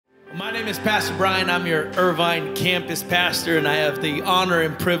name is Pastor Brian. I'm your Irvine campus pastor, and I have the honor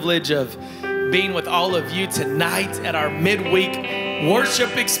and privilege of being with all of you tonight at our midweek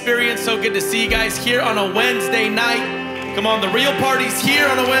worship experience. So good to see you guys here on a Wednesday night. Come on, the real party's here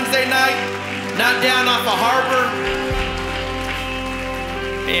on a Wednesday night, not down off the harbor.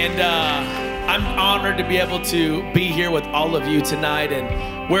 And I'm honored to be able to be here with all of you tonight.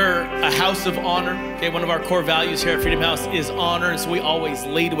 And we're a house of honor. Okay, one of our core values here at Freedom House is honor. And so we always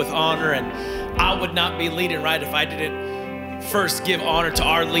lead with honor. And I would not be leading right if I didn't first give honor to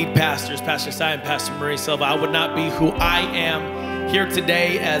our lead pastors, Pastor Si and Pastor Marie Silva. I would not be who I am here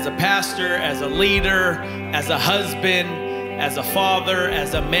today as a pastor, as a leader, as a husband, as a father,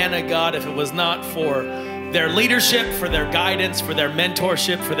 as a man of God, if it was not for their leadership, for their guidance, for their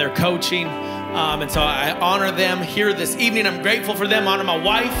mentorship, for their coaching. And so I honor them here this evening. I'm grateful for them. Honor my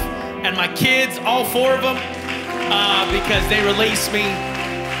wife and my kids, all four of them, because they release me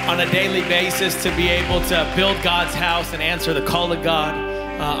on a daily basis to be able to build God's house and answer the call of God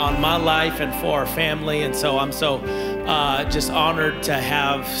on my life and for our family. And so I'm so just honored to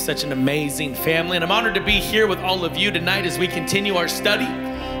have such an amazing family. And I'm honored to be here with all of you tonight as we continue our study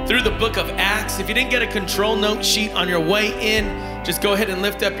through the book of Acts. If you didn't get a control note sheet on your way in, just go ahead and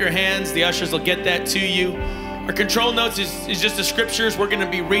lift up your hands. The ushers will get that to you. Our control notes is just the scriptures we're going to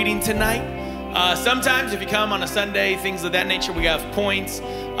be reading tonight. Sometimes if you come on a Sunday, things of that nature, we have points.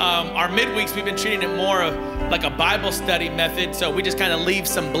 Our midweeks, we've been treating it more of like a Bible study method. So we just kind of leave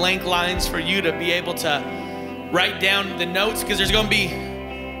some blank lines for you to be able to write down the notes, because there's going to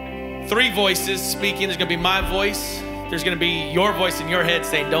be three voices speaking. There's going to be my voice. There's going to be your voice in your head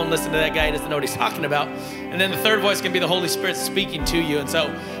saying, don't listen to that guy, he doesn't know what he's talking about. And then the third voice can be the Holy Spirit speaking to you. And so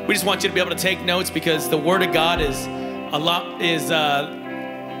we just want you to be able to take notes, because the Word of God is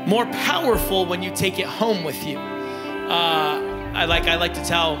more powerful when you take it home with you. I like to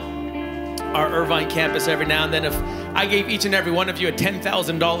tell our Irvine campus every now and then, if I gave each and every one of you a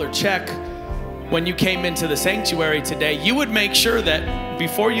 $10,000 check when you came into the sanctuary today, you would make sure that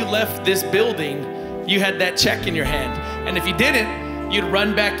before you left this building, you had that check in your hand. And if you didn't, you'd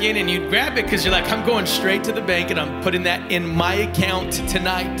run back in and you'd grab it, because you're like, I'm going straight to the bank and I'm putting that in my account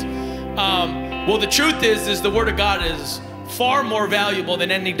tonight. Well, the truth is the Word of God is far more valuable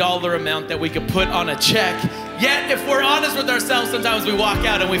than any dollar amount that we could put on a check. Yet, if we're honest with ourselves, sometimes we walk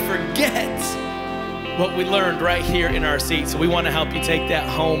out and we forget what we learned right here in our seat. So we want to help you take that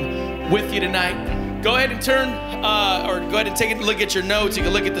home with you tonight. Go ahead and turn, or go ahead and take a look at your notes. You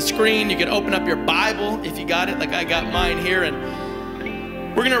can look at the screen. You can open up your Bible if you got it, like I got mine here.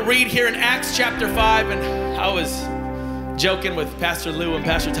 And we're going to read here in Acts chapter 5. And I was joking with Pastor Lou and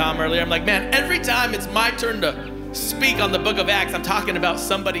Pastor Tom earlier. I'm like, man, every time it's my turn to speak on the book of Acts, I'm talking about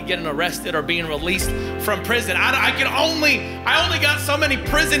somebody getting arrested or being released from prison. I only got so many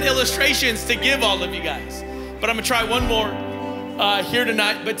prison illustrations to give all of you guys. But I'm going to try one more here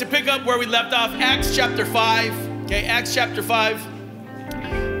tonight. But to pick up where we left off, Acts chapter 5. Okay, Acts chapter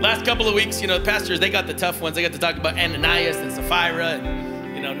 5. Last couple of weeks, you know, the pastors, they got the tough ones. They got to talk about Ananias and Sapphira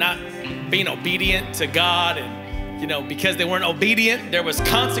and, you know, not being obedient to God. And, you know, because they weren't obedient, there was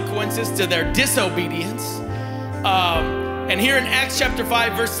consequences to their disobedience. And here in Acts chapter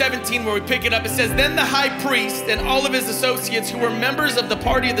 5, verse 17, where we pick it up, it says, then the high priest and all of his associates who were members of the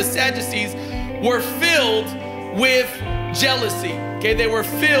party of the Sadducees were filled with jealousy. Okay, they were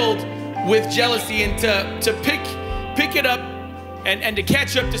filled with jealousy. And to pick it up and to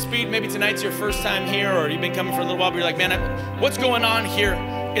catch up to speed, maybe tonight's your first time here, or you've been coming for a little while, but you're like, man, what's going on here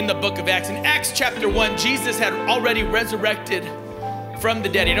in the book of Acts? In Acts chapter 1, Jesus had already resurrected from the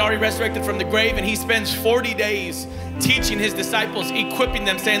dead. He'd already resurrected from the grave, and he spends 40 days teaching his disciples, equipping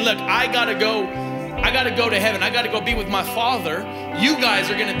them, saying, look, I gotta go to heaven. I gotta go be with my Father. You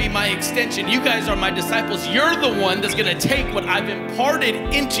guys are gonna be my extension. You guys are my disciples. You're the one that's gonna take what I've imparted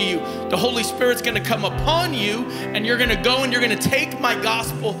into you. The Holy Spirit's gonna come upon you, and you're gonna go and you're gonna take my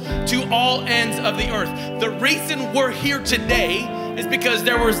gospel to all ends of the earth. The reason we're here today is because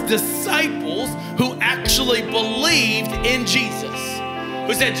there was disciples who actually believed in Jesus.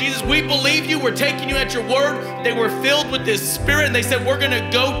 Who said, Jesus, we believe you, we're taking you at your word. They were filled with this Spirit, and they said, we're gonna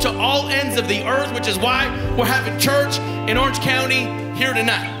go to all ends of the earth, which is why we're having church in Orange County here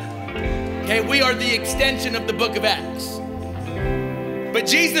tonight. Okay, we are the extension of the book of Acts. But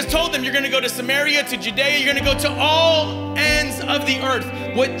Jesus told them, you're gonna go to Samaria, to Judea, you're gonna go to all ends of the earth.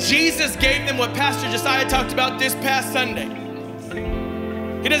 What Jesus gave them, what Pastor Josiah talked about this past Sunday.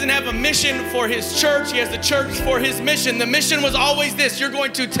 He doesn't have a mission for his church. He has the church for his mission. The mission was always this: you're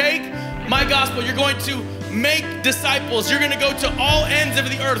going to take my gospel. You're going to make disciples. You're going to go to all ends of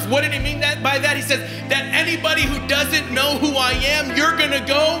the earth. What did he mean by that? He says that anybody who doesn't know who I am, you're going to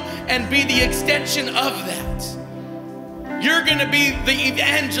go and be the extension of that. You're going to be the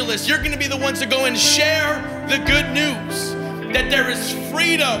evangelist. You're going to be the ones to go and share the good news, that there is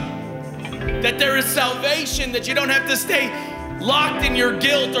freedom, that there is salvation, that you don't have to stay locked in your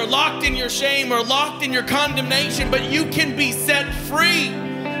guilt or locked in your shame or locked in your condemnation, but you can be set free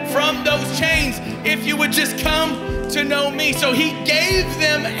from those chains if you would just come to know me. So he gave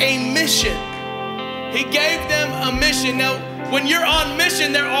them a mission. He gave them a mission. Now, when you're on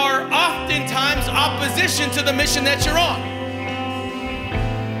mission, there are oftentimes opposition to the mission that you're on.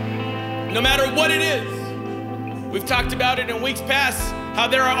 No matter what it is. We've talked about it in weeks past, how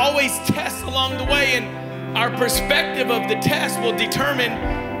there are always tests along the way, and our perspective of the test will determine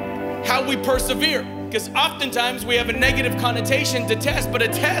how we persevere. Because oftentimes we have a negative connotation to test, but a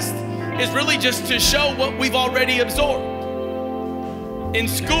test is really just to show what we've already absorbed. In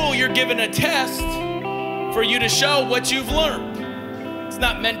school, you're given a test for you to show what you've learned. It's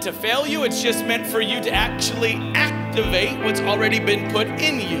not meant to fail you, it's just meant for you to actually activate what's already been put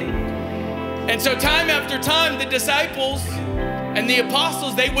in you. And so time after time, the disciples and the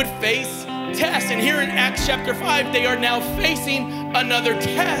apostles, they would face tests. And here in Acts chapter 5, they are now facing another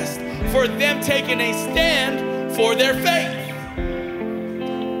test for them taking a stand for their faith.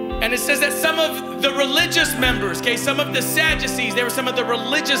 And it says that some of the religious members, okay, some of the Sadducees, they were some of the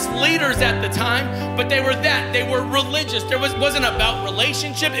religious leaders at the time, but they were religious. There wasn't about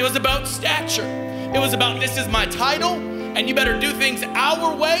relationship, it was about stature. It was about, this is my title, and you better do things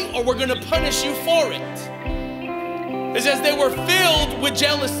our way or we're gonna punish you for it. It says they were filled with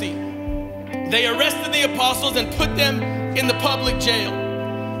jealousy. They arrested the apostles and put them in the public jail.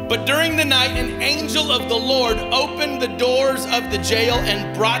 But during the night, an angel of the Lord opened the doors of the jail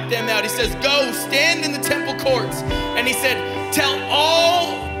and brought them out. He says, go stand in the temple courts. And he said, tell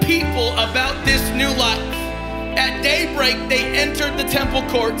all people about this new life. At daybreak, they entered the temple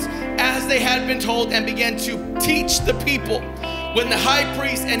courts as they had been told and began to teach the people. When the high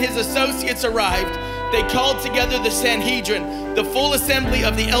priest and his associates arrived, they called together the Sanhedrin, the full assembly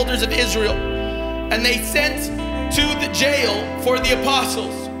of the elders of Israel, and they sent to the jail for the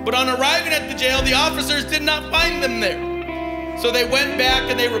apostles. But on arriving at the jail, the officers did not find them there. So they went back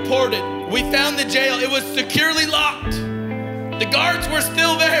and they reported, we found the jail, it was securely locked. The guards were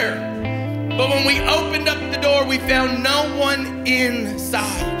still there. But when we opened up the door, we found no one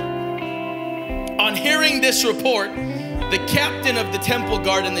inside. On hearing this report, the captain of the temple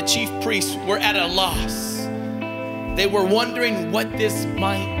guard and the chief priests were at a loss. They were wondering what this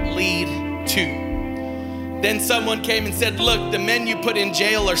might lead to. Then someone came and said, look, the men you put in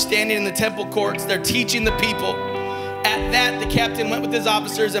jail are standing in the temple courts. They're teaching the people. At that, the captain went with his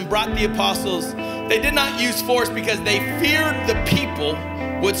officers and brought the apostles. They did not use force because they feared the people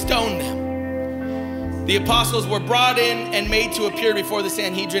would stone them. The apostles were brought in and made to appear before the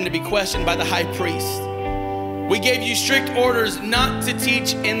Sanhedrin to be questioned by the high priest. We gave you strict orders not to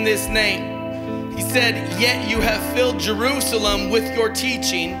teach in this name. He said, yet you have filled Jerusalem with your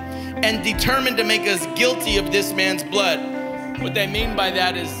teaching and determined to make us guilty of this man's blood. What they mean by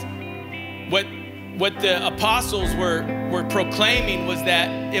that is what the apostles were proclaiming was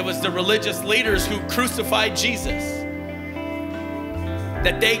that it was the religious leaders who crucified Jesus.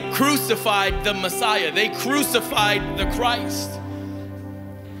 That they crucified the Messiah. They crucified the Christ.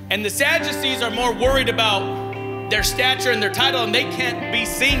 And the Sadducees are more worried about their stature and their title, and they can't be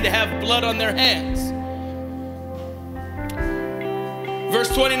seen to have blood on their hands. Verse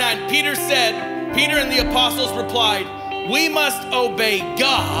 29, Peter and the apostles replied, we must obey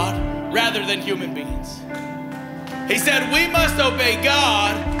God rather than human beings. He said, we must obey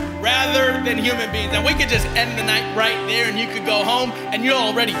God rather than human beings. And we could just end the night right there and you could go home and you'll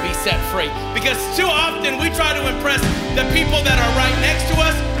already be set free. Because too often we try to impress the people that are right next to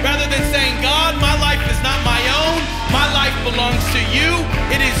us rather than saying, God, my life is not my own. My life belongs to you.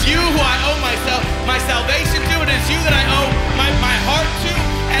 It is you who I owe my salvation to. It is you that I owe my heart to.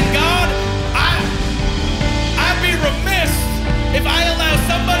 And God, I'd be remiss if I allow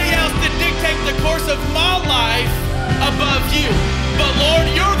somebody else to dictate the course of my life above you. But Lord,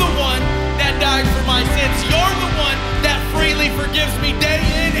 you're the one that died for my sins. You're the one that freely forgives me day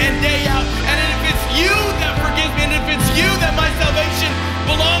in and day out. And if it's you that forgives me, and if it's you that my salvation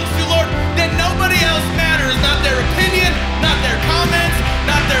belongs to, Lord, then nobody else matters. Not their opinion, not their comments,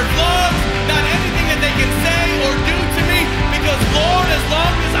 not their vlogs, not anything that they can say or do to me. Because Lord, as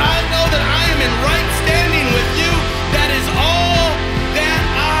long as I know that I am in right standing with you, that is all that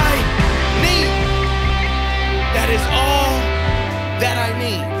I need. That is all that I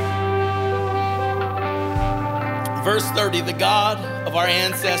need. 30, the God of our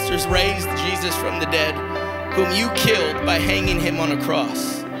ancestors raised Jesus from the dead, whom you killed by hanging him on a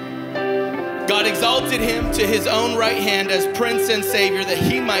cross. God exalted him to his own right hand as Prince and Savior, that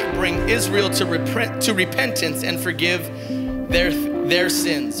he might bring Israel to repentance and forgive their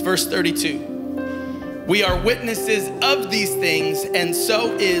sins. Verse 32. We are witnesses of these things, and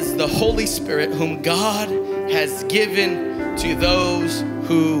so is the Holy Spirit, whom God has given to those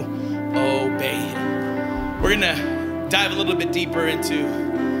who obey him. We're gonna dive a little bit deeper into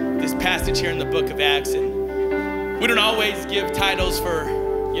this passage here in the book of Acts. And we don't always give titles for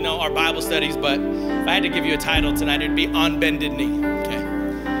our Bible studies, but if I had to give you a title tonight, it'd be On Bended Knee, okay?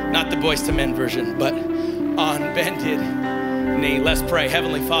 Not the Boys to Men version, but On Bended Knee. Let's pray.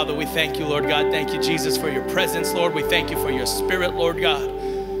 Heavenly Father, we thank you, Lord God. Thank you, Jesus, for your presence, Lord. We thank you for your Spirit, Lord God.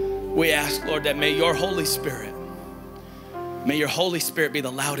 We ask, Lord, that may your Holy Spirit be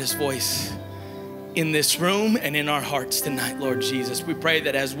the loudest voice in this room and in our hearts tonight, Lord Jesus. We pray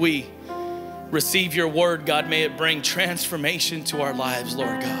that as we receive your word, God, may it bring transformation to our lives,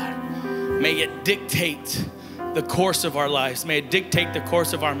 Lord God. May it dictate the course of our lives. May it dictate the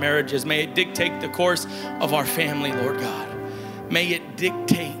course of our marriages. May it dictate the course of our family, Lord God. May it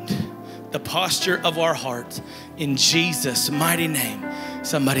dictate the posture of our heart. In Jesus' mighty name,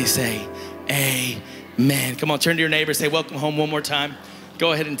 somebody say, amen. Come on, turn to your neighbor, say welcome home one more time.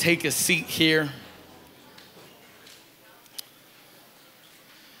 Go ahead and take a seat here.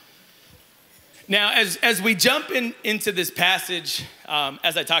 Now, as we jump into this passage,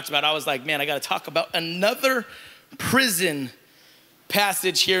 as I talked about, I was like, man, I got to talk about another prison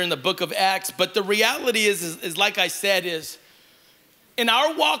passage here in the book of Acts. But the reality is like I said, is in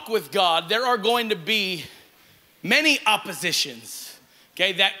our walk with God, there are going to be many oppositions,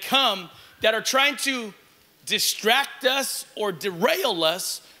 okay, that come that are trying to distract us or derail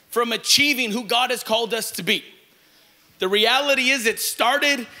us from achieving who God has called us to be. The reality is it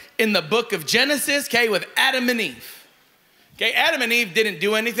started in the book of Genesis, okay, with Adam and Eve. Okay, Adam and Eve didn't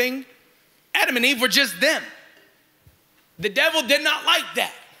do anything. Adam and Eve were just them. The devil did not like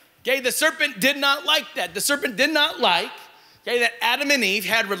that. Okay, the serpent did not like that. The serpent did not like, okay, that Adam and Eve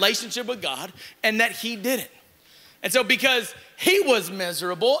had relationship with God and that he didn't. And so because he was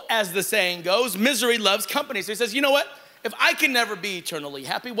miserable, as the saying goes, misery loves company. So he says, you know what? If I can never be eternally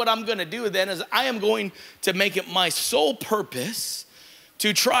happy, what I'm going to do then is I am going to make it my sole purpose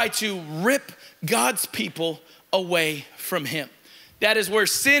to try to rip God's people away from him. That is where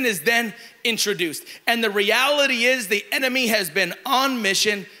sin is then introduced. And the reality is the enemy has been on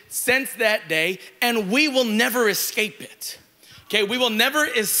mission since that day, and we will never escape it. Okay, we will never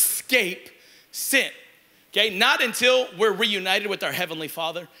escape sin. Okay, not until we're reunited with our Heavenly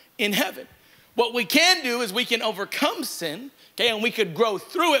Father in heaven. What we can do is we can overcome sin, okay, and we could grow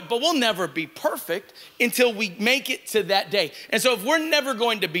through it, but we'll never be perfect until we make it to that day. And so if we're never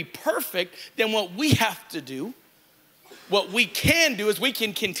going to be perfect, then what we have to do, what we can do is we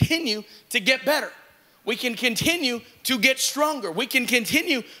can continue to get better. We can continue to get stronger. We can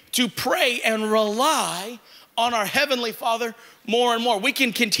continue to pray and rely on our Heavenly Father more and more. We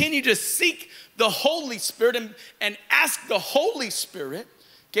can continue to seek the Holy Spirit and ask the Holy Spirit,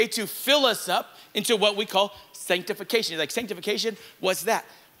 okay, to fill us up into what we call sanctification. You're like, sanctification, what's that?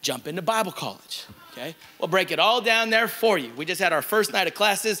 Jump into Bible college, okay? We'll break it all down there for you. We just had our first night of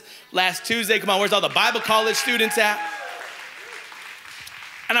classes last Tuesday. Come on, where's all the Bible college students at?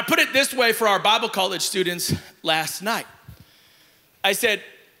 And I put it this way for our Bible college students last night. I said,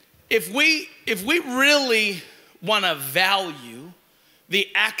 if we really want to value the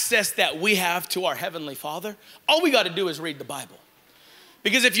access that we have to our Heavenly Father, all we got to do is read the Bible.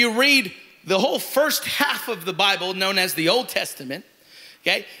 Because if you read the whole first half of the Bible, known as the Old Testament,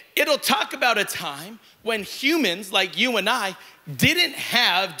 okay, it'll talk about a time when humans like you and I didn't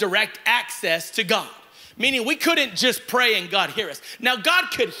have direct access to God. Meaning we couldn't just pray and God hear us. Now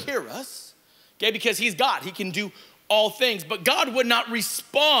God could hear us, okay, because he's God. He can do all things. But God would not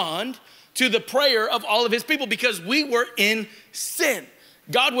respond to the prayer of all of his people because we were in sin.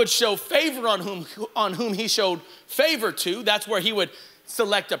 God would show favor on whom he showed favor to. That's where he would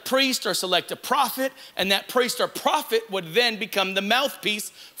select a priest or select a prophet, and that priest or prophet would then become the mouthpiece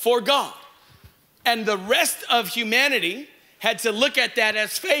for God. And the rest of humanity had to look at that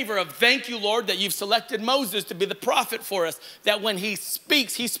as favor of, thank you, Lord, that you've selected Moses to be the prophet for us, that when he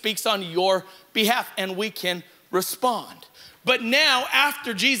speaks on your behalf, and we can respond. But now,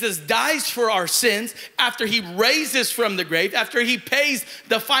 after Jesus dies for our sins, after he raises from the grave, after he pays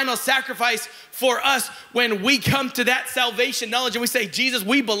the final sacrifice for us, when we come to that salvation knowledge and we say, Jesus,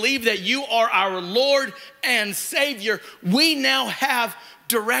 we believe that you are our Lord and Savior, we now have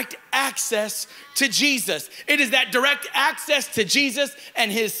direct access to Jesus. It is that direct access to Jesus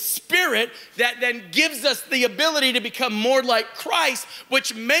and his Spirit that then gives us the ability to become more like Christ,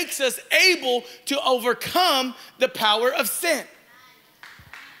 which makes us able to overcome the power of sin.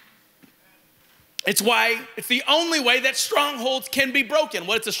 It's the only way that strongholds can be broken.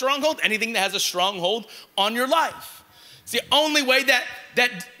 What's a stronghold? Anything that has a stronghold on your life. It's the only way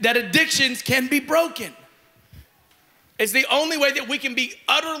that addictions can be broken. It's the only way that we can be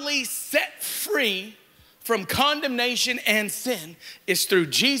utterly set free from condemnation and sin is through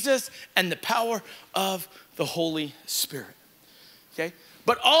Jesus and the power of the Holy Spirit. Okay?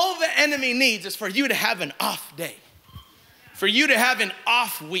 But all the enemy needs is for you to have an off day, for you to have an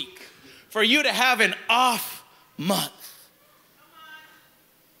off week, for you to have an off month.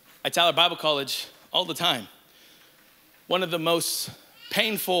 I tell our Bible college all the time, one of the most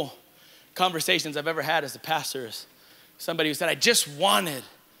painful conversations I've ever had as a pastor is somebody who said, I just wanted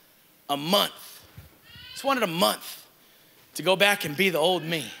a month. Just wanted a month to go back and be the old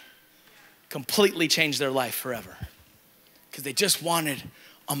me. Completely change their life forever. Because they just wanted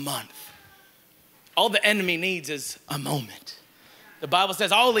a month. All the enemy needs is a moment. The Bible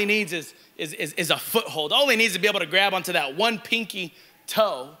says all he needs is a foothold. All he needs is to be able to grab onto that one pinky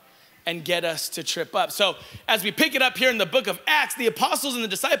toe and get us to trip up. So as we pick it up here in the book of Acts, the apostles and the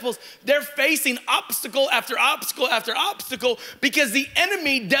disciples, they're facing obstacle after obstacle after obstacle because the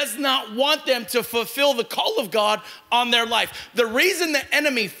enemy does not want them to fulfill the call of God on their life. The reason the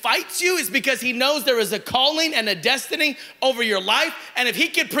enemy fights you is because he knows there is a calling and a destiny over your life. And if he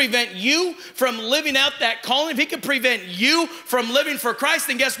could prevent you from living out that calling, if he could prevent you from living for Christ,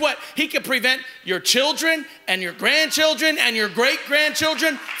 then guess what? He could prevent your children and your grandchildren and your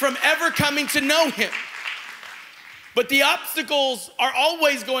great-grandchildren from ever coming to know him. But the obstacles are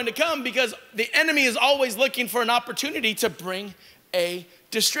always going to come because the enemy is always looking for an opportunity to bring a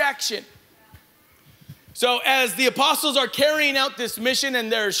distraction. So as the apostles are carrying out this mission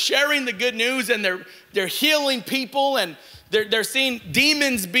and they're sharing the good news and they're healing people and they're seeing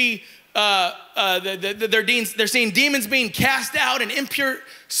demons be they're seeing demons being cast out and impure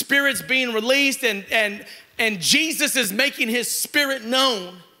spirits being released and Jesus is making his Spirit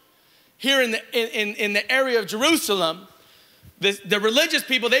known here in the area of Jerusalem. The religious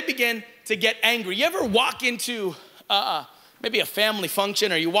people, they begin to get angry. You ever walk into maybe a family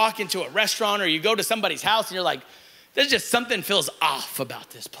function, or you walk into a restaurant, or you go to somebody's house and you're like, there's just something feels off about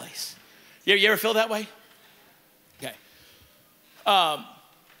this place. You ever feel that way? Okay.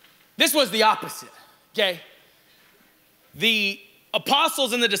 This was the opposite, okay? The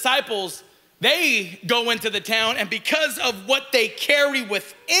apostles and the disciples, they go into the town, and because of what they carry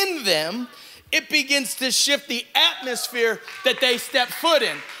within them, it begins to shift the atmosphere that they step foot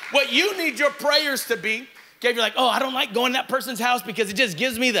in. What you need your prayers to be, okay, you're like, oh, I don't like going to that person's house because it just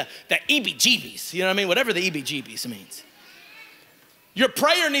gives me the EBGBs. You know what I mean? Whatever the EBGBs means. Your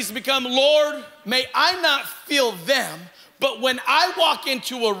prayer needs to become, Lord, may I not feel them, but when I walk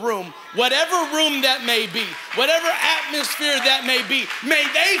into a room, whatever room that may be, whatever atmosphere that may be, may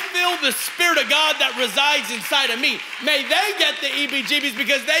they feel the Spirit of God that resides inside of me. May they get the EBGBs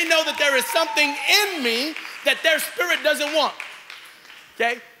because they know that there is something in me that their spirit doesn't want.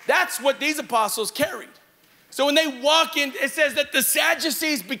 Okay? That's what these apostles carried. So when they walk in, it says that the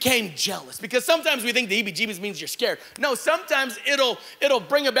Sadducees became jealous, because sometimes we think the EBGBs means you're scared. No, sometimes it'll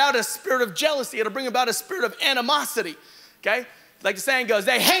bring about a spirit of jealousy. It'll bring about a spirit of animosity. Okay? Like the saying goes,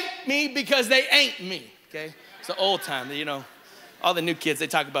 they hate me because they ain't me. Okay? It's an old time, you know. All the new kids, they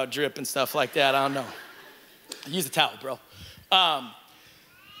talk about drip and stuff like that. I don't know. Use a towel, bro. But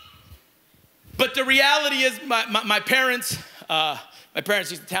the reality is my parents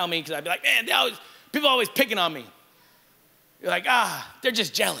used to tell me, because I'd be like, man, people are always picking on me. You're like, they're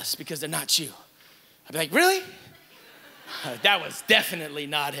just jealous because they're not you. I'd be like, really? That was definitely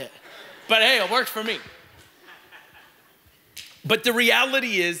not it. But hey, it worked for me. But the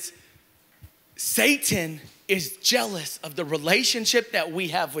reality is, Satan is jealous of the relationship that we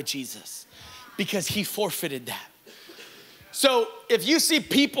have with Jesus because he forfeited that. So if you see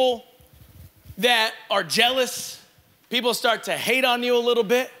people that are jealous, people start to hate on you a little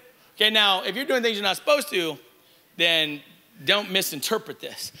bit. Okay, now, if you're doing things you're not supposed to, then don't misinterpret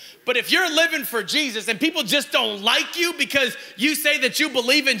this. But if you're living for Jesus and people just don't like you because you say that you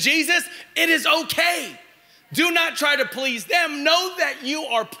believe in Jesus, it is okay. Do not try to please them. Know that you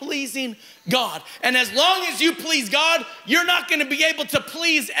are pleasing God. And as long as you please God, you're not going to be able to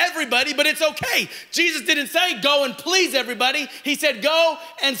please everybody, but it's okay. Jesus didn't say go and please everybody. He said go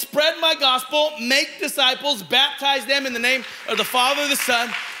and spread my gospel, make disciples, baptize them in the name of the Father, the Son,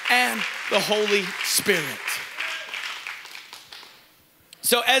 and the Holy Spirit.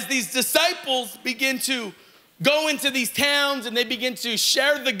 So as these disciples begin to go into these towns and they begin to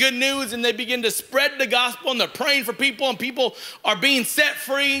share the good news and they begin to spread the gospel and they're praying for people and people are being set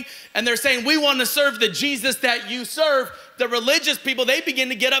free and they're saying, we want to serve the Jesus that you serve, the religious people, they begin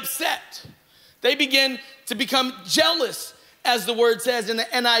to get upset. They begin to become jealous, as the word says in the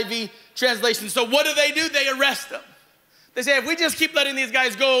NIV translation. So what do? They arrest them. They say, if we just keep letting these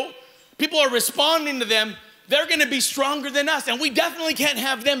guys go, people are responding to them, they're gonna be stronger than us, and we definitely can't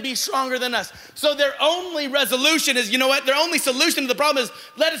have them be stronger than us. So their only resolution is, you know what, their only solution to the problem is,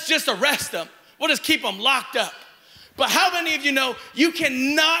 let us just arrest them. We'll just keep them locked up. But how many of you know you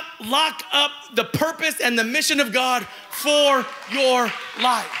cannot lock up the purpose and the mission of God for your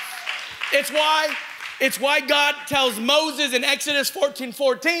life? It's why God tells Moses in Exodus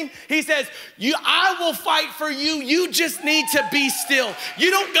 14:14, he says, I will fight for you. You just need to be still.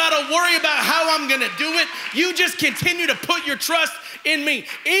 You don't gotta worry about how I'm gonna do it. You just continue to put your trust in me.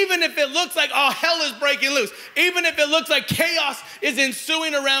 Even if it looks like all hell is breaking loose, even if it looks like chaos is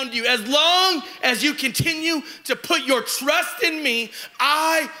ensuing around you, as long as you continue to put your trust in me,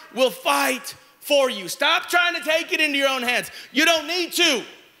 I will fight for you. Stop trying to take it into your own hands. You don't need to.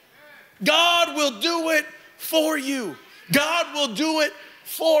 God will do it for you. God will do it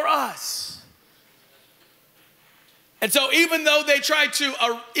for us. And so even though they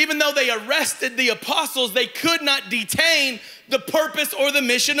arrested the apostles, they could not detain the purpose or the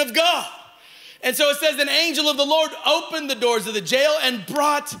mission of God. And so it says an angel of the Lord opened the doors of the jail and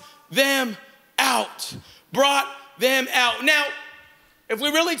brought them out. Brought them out. Now, if we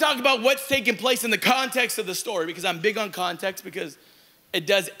really talk about what's taking place in the context of the story, because I'm big on context, because it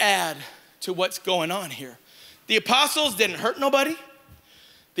does add to what's going on here. The apostles didn't hurt nobody.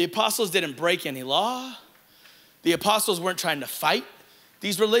 The apostles didn't break any law. The apostles weren't trying to fight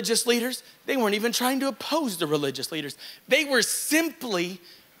these religious leaders. They weren't even trying to oppose the religious leaders. They were simply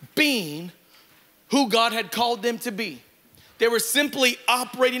being who God had called them to be. They were simply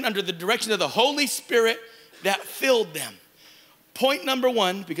operating under the direction of the Holy Spirit that filled them. Point number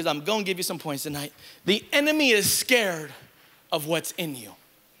one, because I'm going to give you some points tonight. The enemy is scared of what's in you.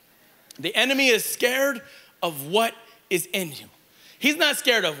 The enemy is scared of what is in you. He's not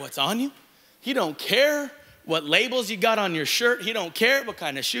scared of what's on you. He don't care what labels you got on your shirt. He don't care what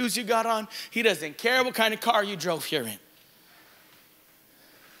kind of shoes you got on. He doesn't care what kind of car you drove here in.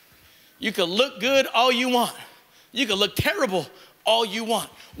 You can look good all you want. You can look terrible all you want.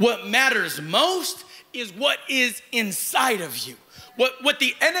 What matters most is what is inside of you. What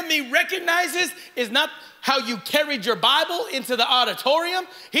the enemy recognizes is not how you carried your Bible into the auditorium.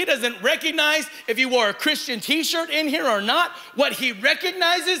 He doesn't recognize if you wore a Christian t-shirt in here or not. What he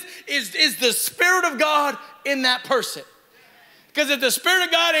recognizes is the Spirit of God in that person. Because if the Spirit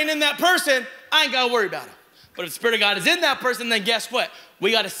of God ain't in that person, I ain't got to worry about him. But if the Spirit of God is in that person, then guess what?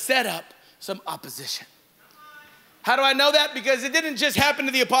 We got to set up some opposition. How do I know that? Because it didn't just happen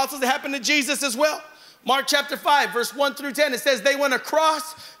to the apostles, it happened to Jesus as well. Mark chapter 5, verse 1 through 10, it says they went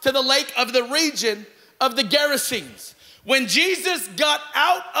across to the lake of the region of the Gerasenes. When Jesus got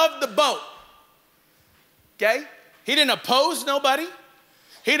out of the boat, okay, he didn't oppose nobody.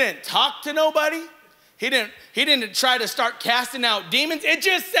 He didn't talk to nobody. He didn't try to start casting out demons. It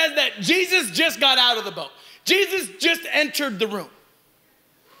just says that Jesus just got out of the boat. Jesus just entered the room.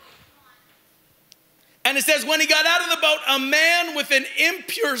 And it says when he got out of the boat, a man with an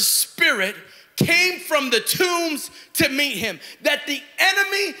impure spirit came from the tombs to meet him. That the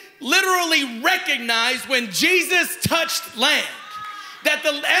enemy literally recognized when Jesus touched land. That the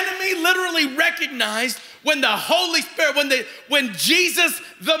enemy literally recognized when the Holy Spirit, when Jesus,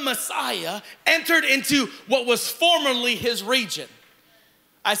 the Messiah, entered into what was formerly his region.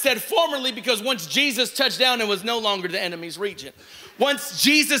 I said formerly because once Jesus touched down, it was no longer the enemy's region. Once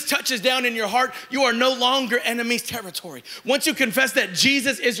Jesus touches down in your heart, you are no longer enemy's territory. Once you confess that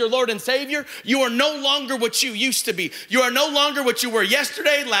Jesus is your Lord and Savior, you are no longer what you used to be. You are no longer what you were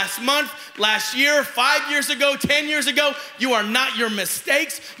yesterday, last month, last year, 5 years ago, 10 years ago. You are not your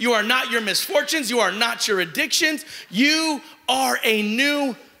mistakes. You are not your misfortunes. You are not your addictions. You are a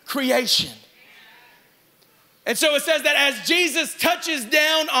new creation. And so it says that as Jesus touches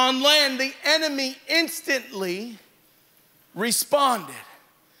down on land, the enemy instantly responded.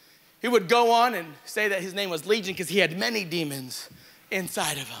 He would go on and say that his name was Legion because he had many demons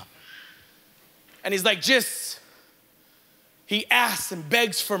inside of him. And he's like, he asks and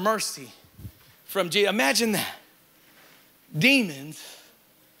begs for mercy from Jesus. Imagine that. Demons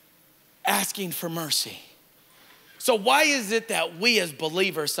asking for mercy. So why is it that we as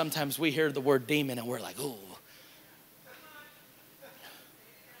believers, sometimes we hear the word demon and we're like, ooh.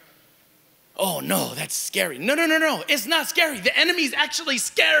 oh no, that's scary. No, no, no, no, it's not scary. The enemy's actually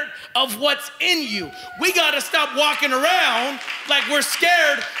scared of what's in you. We gotta stop walking around like we're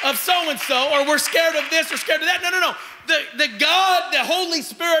scared of so-and-so, or we're scared of this or scared of that. No, no, no. The God, the Holy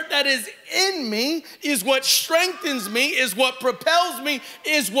Spirit that is in me is what strengthens me, is what propels me,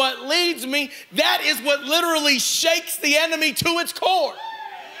 is what leads me. That is what literally shakes the enemy to its core.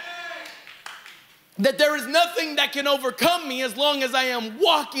 That there is nothing that can overcome me as long as I am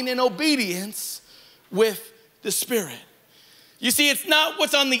walking in obedience with the Spirit. You see, it's not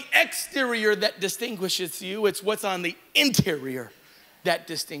what's on the exterior that distinguishes you, it's what's on the interior that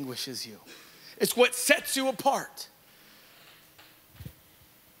distinguishes you. It's what sets you apart.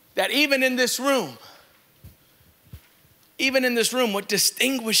 That even in this room, what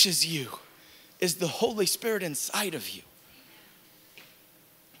distinguishes you is the Holy Spirit inside of you.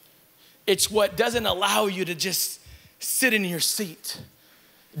 It's what doesn't allow you to just sit in your seat.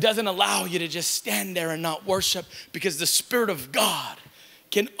 It doesn't allow you to just stand there and not worship, because the Spirit of God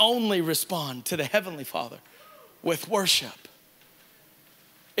can only respond to the Heavenly Father with worship.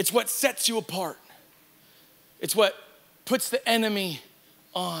 It's what sets you apart. It's what puts the enemy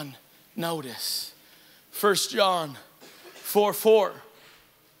on notice. 1 John 4:4.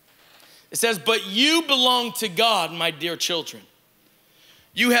 It says, but you belong to God, my dear children.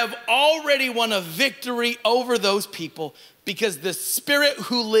 You have already won a victory over those people, because the Spirit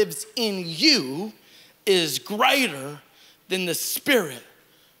who lives in you is greater than the spirit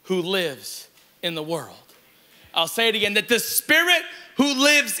who lives in the world. I'll say it again, that the Spirit who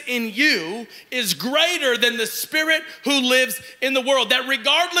lives in you is greater than the spirit who lives in the world. That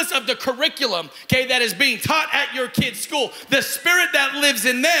regardless of the curriculum, okay, that is being taught at your kid's school, the spirit that lives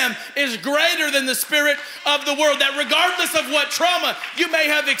in them is greater than the spirit of the world. That regardless of what trauma you may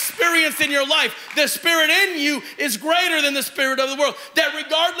have experienced in your life, the Spirit in you is greater than the spirit of the world. That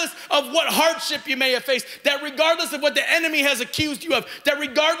regardless of what hardship you may have faced, that regardless of what the enemy has accused you of, that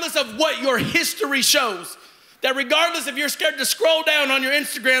regardless of what your history shows, that regardless if you're scared to scroll down on your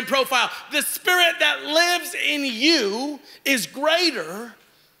Instagram profile, the Spirit that lives in you is greater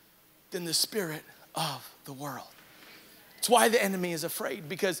than the spirit of the world. It's why the enemy is afraid,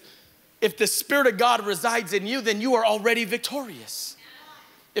 because if the Spirit of God resides in you, then you are already victorious.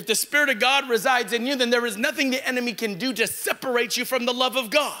 If the Spirit of God resides in you, then there is nothing the enemy can do to separate you from the love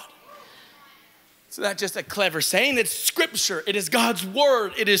of God. It's not just a clever saying, it's scripture. It is God's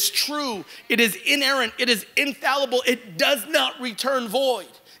word. It is true. It is inerrant. It is infallible. It does not return void.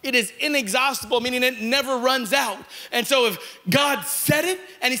 It is inexhaustible, meaning it never runs out. And so if God said it,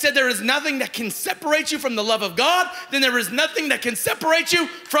 and he said there is nothing that can separate you from the love of God, then there is nothing that can separate you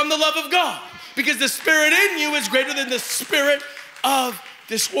from the love of God, because the Spirit in you is greater than the spirit of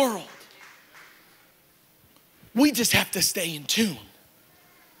this world. We just have to stay in tune.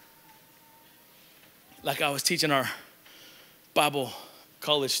 Like I was teaching our Bible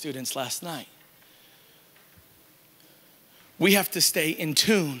college students last night. We have to stay in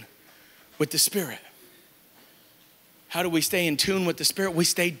tune with the Spirit. How do we stay in tune with the Spirit? We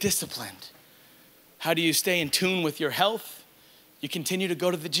stay disciplined. How do you stay in tune with your health? You continue to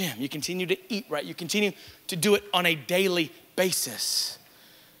go to the gym. You continue to eat right. You continue to do it on a daily basis.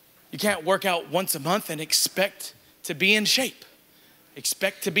 You can't work out once a month and expect to be in shape.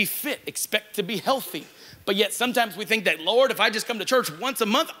 Expect to be fit, expect to be healthy. But yet sometimes we think that, Lord, if I just come to church once a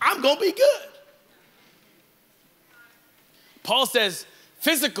month, I'm gonna be good. Paul says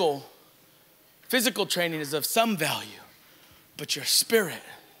physical training is of some value, but your spirit,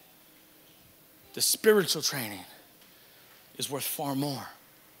 the spiritual training, is worth far more.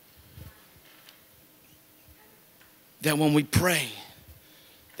 That when we pray,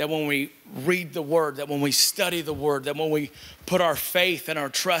 that when we read the word, that when we study the word, that when we put our faith and our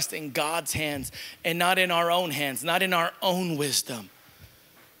trust in God's hands and not in our own hands, not in our own wisdom.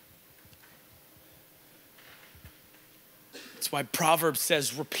 That's why Proverbs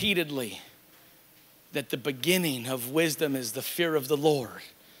says repeatedly that the beginning of wisdom is the fear of the Lord.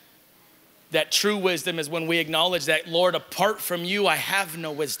 That true wisdom is when we acknowledge that, Lord, apart from you, I have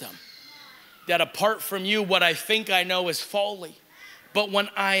no wisdom. That apart from you, what I think I know is folly. But when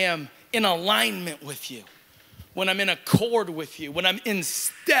I am in alignment with you, when I'm in accord with you, when I'm in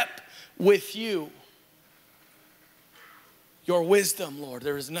step with you, your wisdom, Lord,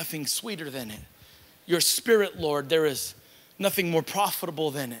 there is nothing sweeter than it. Your Spirit, Lord, there is nothing more profitable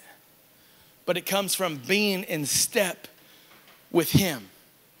than it. But it comes from being in step with Him.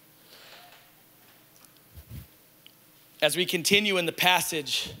 As we continue in the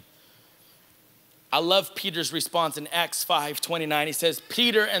passage, I love Peter's response in Acts 5:29. He says,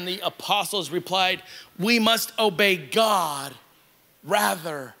 Peter and the apostles replied, we must obey God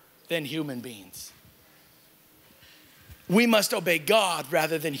rather than human beings. We must obey God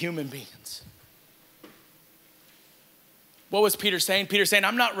rather than human beings. What was Peter saying? Peter saying,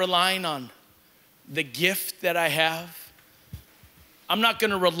 I'm not relying on the gift that I have. I'm not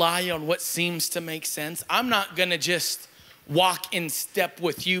gonna rely on what seems to make sense. I'm not gonna just walk in step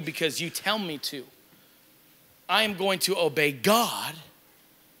with you because you tell me to. I am going to obey God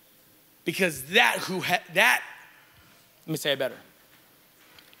because let me say it better.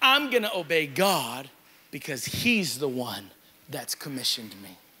 I'm gonna obey God because he's the one that's commissioned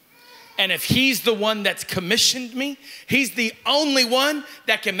me. And if he's the one that's commissioned me, he's the only one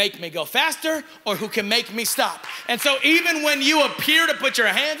that can make me go faster or who can make me stop. And so even when you appear to put your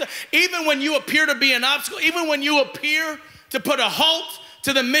hands up, even when you appear to be an obstacle, even when you appear to put a halt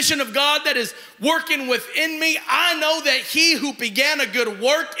to the mission of God that is working within me, I know that he who began a good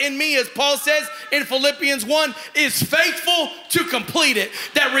work in me, as Paul says in Philippians 1, is faithful to complete it.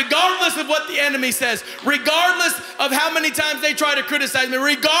 That regardless of what the enemy says, regardless of how many times they try to criticize me,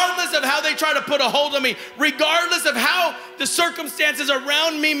 regardless of how they try to put a hold on me, regardless of how the circumstances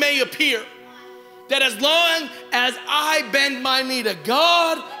around me may appear, that as long as I bend my knee to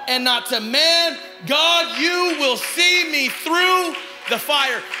God and not to man, God, you will see me through the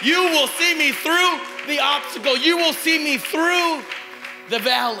fire. You will see me through the obstacle. You will see me through the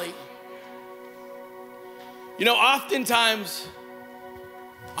valley. You know, oftentimes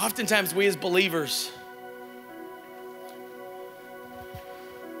we as believers,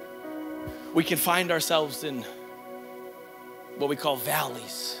 we can find ourselves in what we call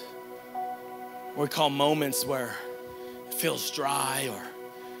valleys. What we call moments where it feels dry, or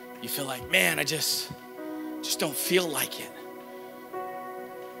you feel like, man, I just don't feel like it.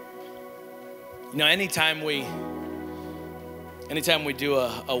 You know, anytime we do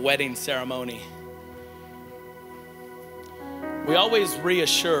a wedding ceremony, we always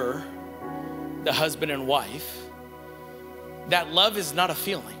reassure the husband and wife that love is not a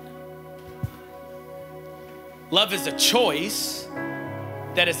feeling. Love is a choice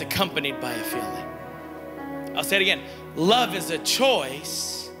that is accompanied by a feeling. I'll say it again. Love is a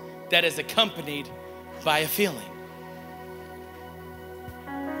choice that is accompanied by a feeling.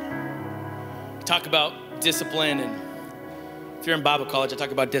 Talk about discipline, and if you're in Bible college, I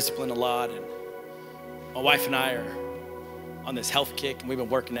talk about discipline a lot. And my wife and I are on this health kick, and we've been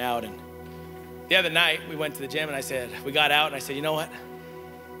working out. And the other night, we went to the gym, and we got out, and I said, you know what?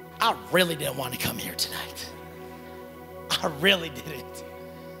 I really didn't want to come here tonight. I really didn't.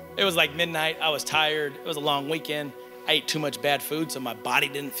 It was like midnight. I was tired. It was a long weekend. I ate too much bad food, so my body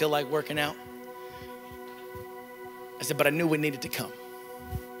didn't feel like working out. I said, but I knew we needed to come.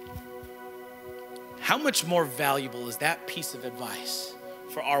 How much more valuable is that piece of advice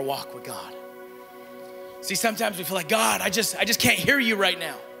for our walk with God? See, sometimes we feel like, God, I just can't hear you right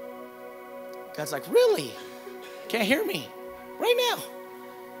now. God's like, really? Can't hear me right now?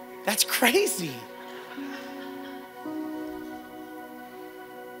 That's crazy.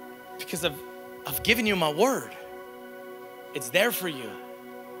 Because I've given you my word. It's there for you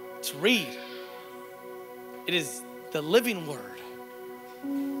to read. It is the living word.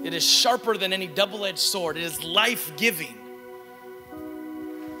 It is sharper than any double-edged sword. It is life-giving.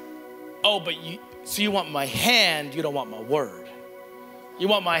 Oh, so you want my hand, you don't want my word. You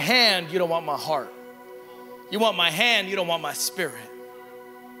want my hand, you don't want my heart. You want my hand, you don't want my spirit.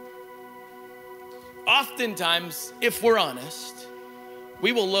 Oftentimes, if we're honest,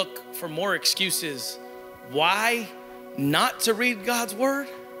 we will look for more excuses why not to read God's word,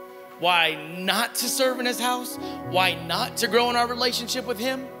 why not to serve in his house, why not to grow in our relationship with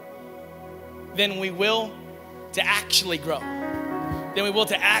him, than we will to actually grow, than we will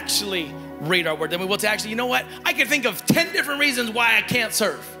to actually read our word, than we will to actually, you know what? I can think of 10 different reasons why I can't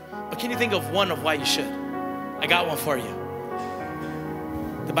serve, but can you think of one of why you should? I got one for you.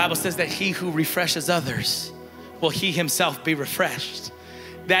 The Bible says that he who refreshes others will he himself be refreshed.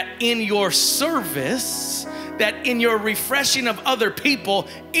 That in your service, that in your refreshing of other people,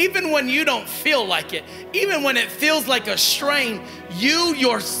 even when you don't feel like it, even when it feels like a strain, you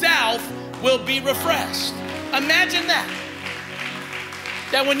yourself will be refreshed. Imagine that.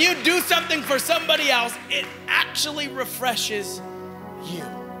 That when you do something for somebody else, it actually refreshes you.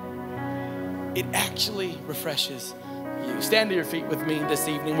 It actually refreshes you. Stand to your feet with me this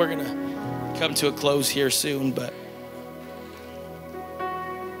evening. We're gonna come to a close here soon, but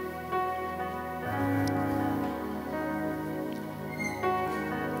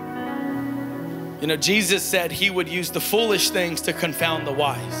you know, Jesus said he would use the foolish things to confound the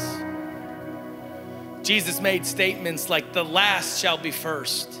wise. Jesus made statements like the last shall be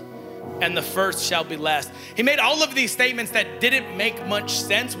first and the first shall be last. He made all of these statements that didn't make much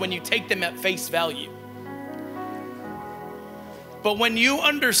sense when you take them at face value. But when you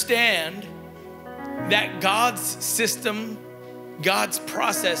understand that God's system, God's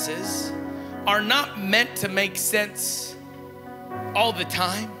processes are not meant to make sense all the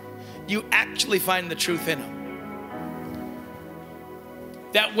time, you actually find the truth in them.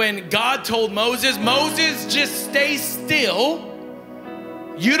 That when God told Moses, just stay still.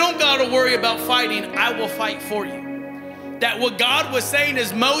 You don't gotta worry about fighting, I will fight for you. That what God was saying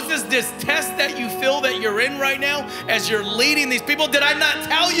is, Moses, this test that you feel that you're in right now as you're leading these people, did I not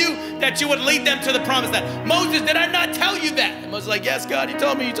tell you that you would lead them to the promised land? Moses, did I not tell you that? And Moses was like, yes, God, you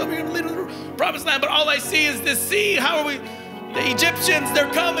told me you're gonna lead them to the promised land, but all I see is this sea. How are we? The Egyptians,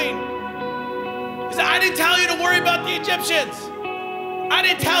 they're coming. He said, I didn't tell you to worry about the Egyptians. I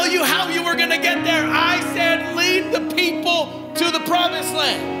didn't tell you how you were gonna get there. I said, lead the people to the promised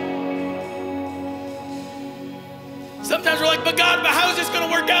land. Sometimes we're like, but God, how is this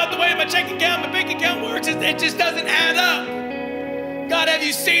gonna work out the way my checking account, my bank account works? It just doesn't add up. God, have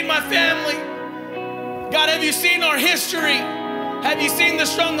you seen my family? God, have you seen our history? Have you seen the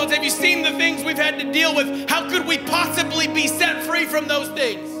strongholds? Have you seen the things we've had to deal with? How could we possibly be set free from those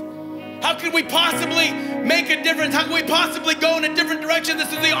things? How could we possibly make a difference? How could we possibly go in a different direction?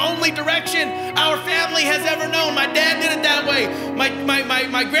 This is the only direction our family has ever known. My dad did it that way. My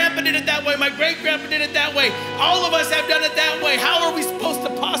grandpa did it that way. My great-grandpa did it that way. All of us have done it that way. How are we supposed to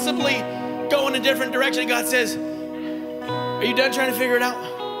possibly go in a different direction? God says, are you done trying to figure it out?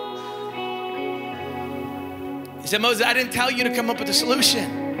 He said, Moses, I didn't tell you to come up with a solution.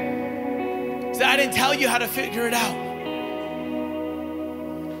 He said, I didn't tell you how to figure it out.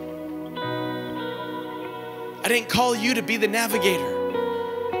 I didn't call you to be the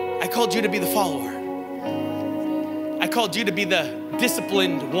navigator. I called you to be the follower. I called you to be the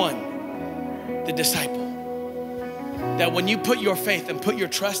disciplined one, the disciple. That when you put your faith and put your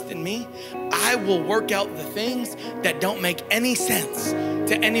trust in me, I will work out the things that don't make any sense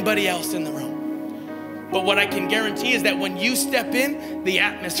to anybody else in the room. But what I can guarantee is that when you step in, the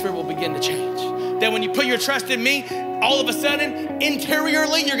atmosphere will begin to change. That when you put your trust in me, all of a sudden,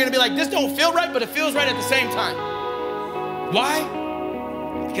 interiorly, you're gonna be like, this don't feel right, but it feels right at the same time. Why?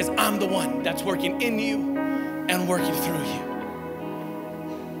 Because I'm the one that's working in you and working through you.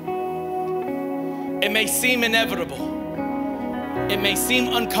 It may seem inevitable. It may seem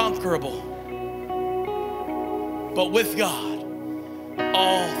unconquerable. But with God,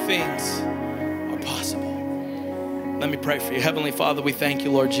 all things are possible. Let me pray for you. Heavenly Father, we thank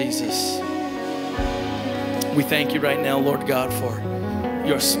you, Lord Jesus. We thank you right now, Lord God, for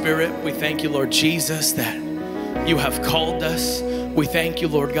your Spirit. We thank you, Lord Jesus, that you have called us. We thank you,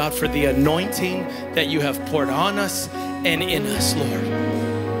 Lord God, for the anointing that you have poured on us and in us, Lord.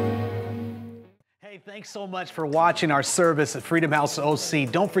 Hey, thanks so much for watching our service at Freedom House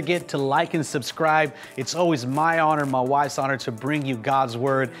OC. Don't forget to like and subscribe. It's always my honor, my wife's honor to bring you God's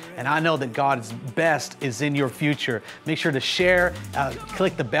word. And I know that God's best is in your future. Make sure to share,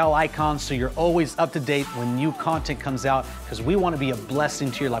 click the bell icon so you're always up to date when new content comes out, because we want to be a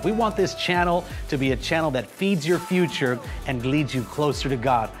blessing to your life. We want this channel to be a channel that feeds your future and leads you closer to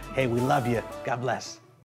God. Hey, we love you. God bless.